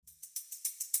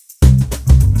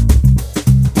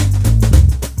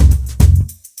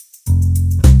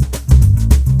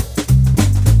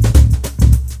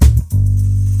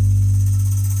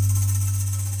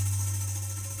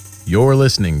You're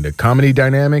listening to Comedy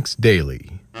Dynamics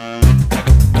Daily.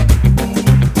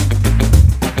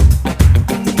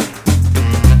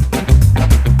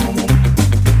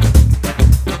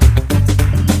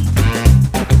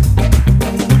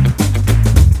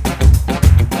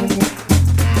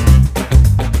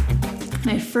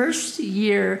 My first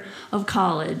year of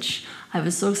college, I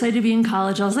was so excited to be in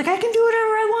college. I was like, I can do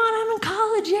whatever I want. I'm in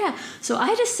college, yeah. So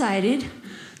I decided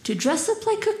to dress up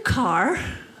like a car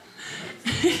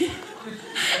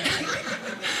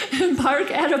and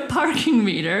park at a parking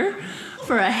meter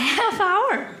for a half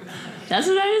hour. That's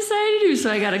what I decided to do.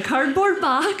 So I got a cardboard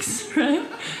box, right?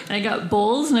 And I got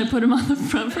bowls, and I put them on the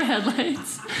front for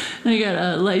headlights. And I got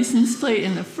a license plate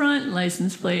in the front,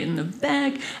 license plate in the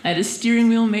back. I had a steering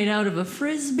wheel made out of a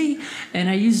Frisbee, and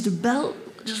I used a belt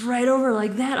just right over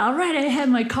like that. All right, I had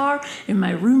my car, and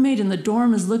my roommate in the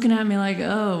dorm is looking at me like,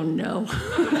 oh no,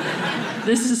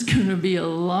 this is gonna be a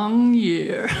long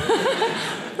year.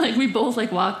 Like, we both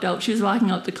walked out. She was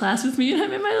walking out to class with me, and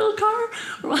I'm in my little car.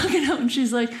 We're walking out, and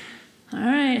she's like, all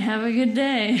right, have a good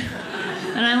day.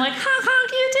 And I'm like, honk,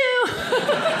 honk, you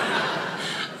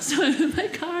too. So I'm in my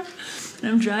car, and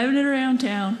I'm driving it around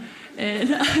town, and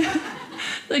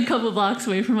like a couple blocks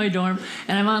away from my dorm,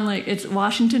 and I'm on it's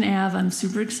Washington Ave. I'm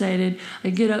super excited. I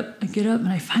get up, and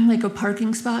I find a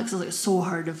parking spot, because it's so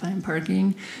hard to find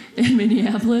parking in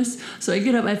Minneapolis. So I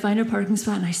get up, I find a parking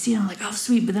spot, and I see it. I'm like, oh,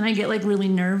 sweet. But then I get really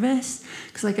nervous,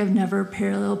 because I've never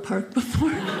parallel parked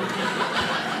before.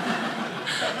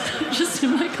 Just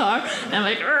in my car, and I'm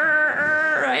like,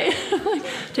 right?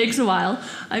 Takes a while.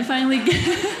 I finally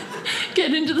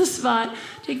get into the spot,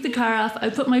 take the car off, I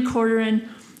put my quarter in,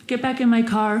 get back in my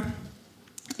car,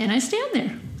 and I stand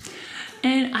there.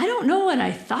 And I don't know what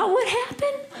I thought would happen,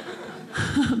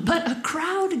 but a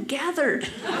crowd gathered.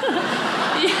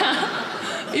 Yeah.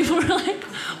 People were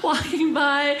walking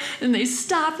by, and they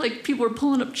stopped, people were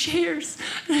pulling up chairs.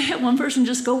 And I had one person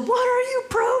just go, what are you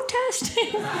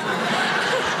protesting?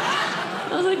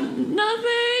 I was like,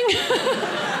 nothing.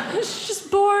 I was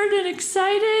just bored and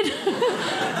excited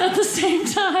at the same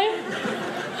time,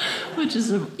 which is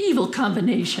an evil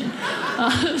combination.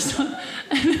 So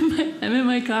I'm in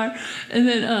my car, and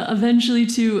then eventually,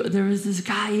 too, there was this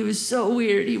guy. He was so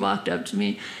weird. He walked up to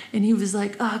me, and he was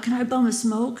like, can I bum a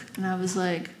smoke? And I was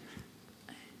like,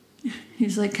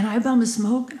 he's like, can I bum a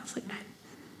smoke? And I was like,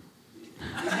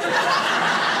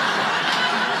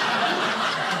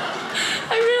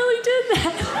 I really did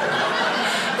that.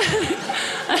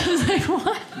 I was like,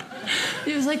 what?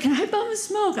 He was like, can I bum a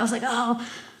smoke? I was like, oh,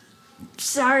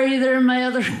 sorry, they're in my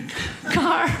other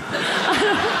car.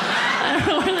 I don't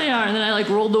know where they are. And then I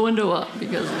rolled the window up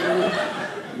because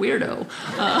weirdo.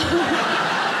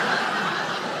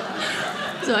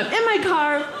 So I'm in my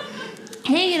car,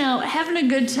 hanging out, having a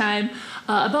good time.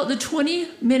 About the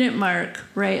 20-minute mark,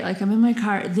 right? I'm in my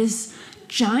car. This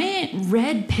giant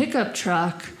red pickup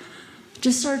truck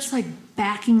just starts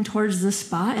backing towards the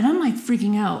spot, and I'm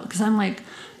freaking out because I'm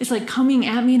it's coming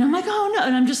at me, and I'm oh no,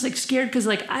 and I'm just scared because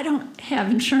I don't have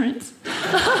insurance.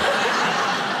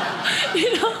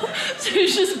 So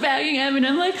he's just backing at me, and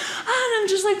I'm and I'm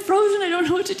just frozen. I don't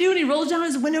know what to do. And he rolls down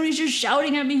his window, and he's just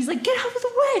shouting at me. He's like, get out of the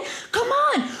way. Come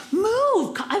on,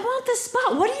 move. I want this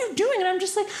spot. What are you doing? And I'm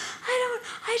just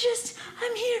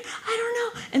I'm here. I don't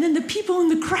know. And then the people in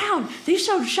the crowd, they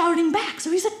start shouting back.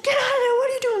 So he's like, get out of there. What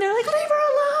are you doing? They're like, leave her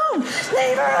alone.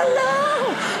 Leave her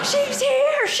alone. She's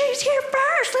here. She's here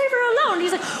first. Leave her alone. And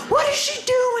he's like, what is she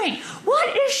doing?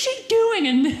 What is she doing?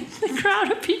 And the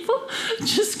crowd of people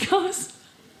just goes,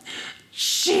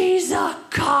 she's a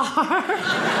car.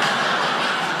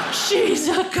 She's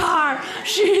a car.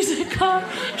 She's a car.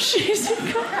 She's a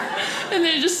car. And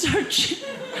they just start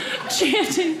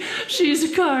chanting, she's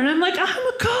a car. And I'm I'm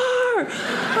a car.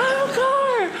 I'm a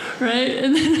car. Right?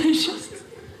 And then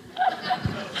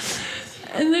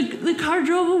and the car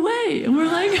drove away. And we're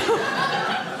we won!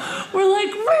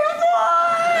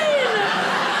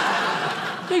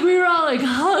 We were all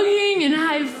hugging and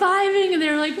high-fiving, and they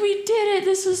were we did it.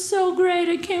 This was so great.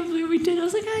 I can't believe we did it. I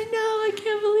was I know. I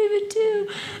can't believe it too.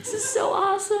 This is so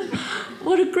awesome.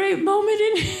 What a great moment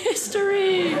in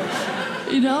history.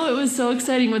 It was so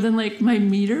exciting. But then my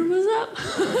meter was up.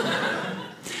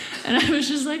 And I was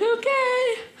just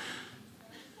okay,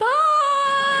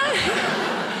 bye.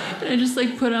 And I just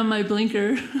put on my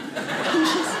blinker and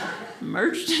just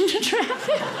merged into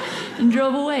traffic and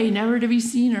drove away, never to be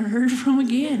seen or heard from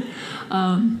again.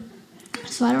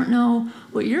 So I don't know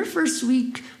what your first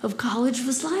week of college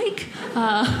was like,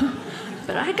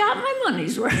 but I got my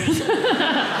money's worth.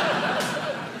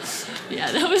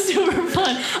 Yeah, that was super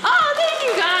fun. Oh, thank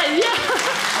you guys. Yeah.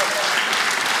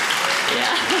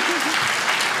 Yeah.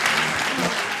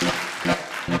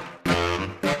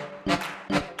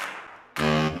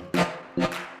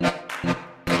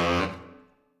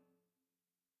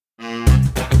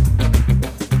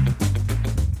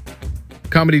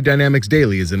 Comedy Dynamics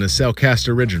Daily is an Accelcast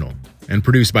original and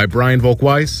produced by Brian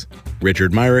Volkweiss,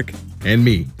 Richard Myrick, and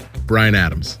me, Brian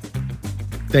Adams.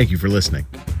 Thank you for listening.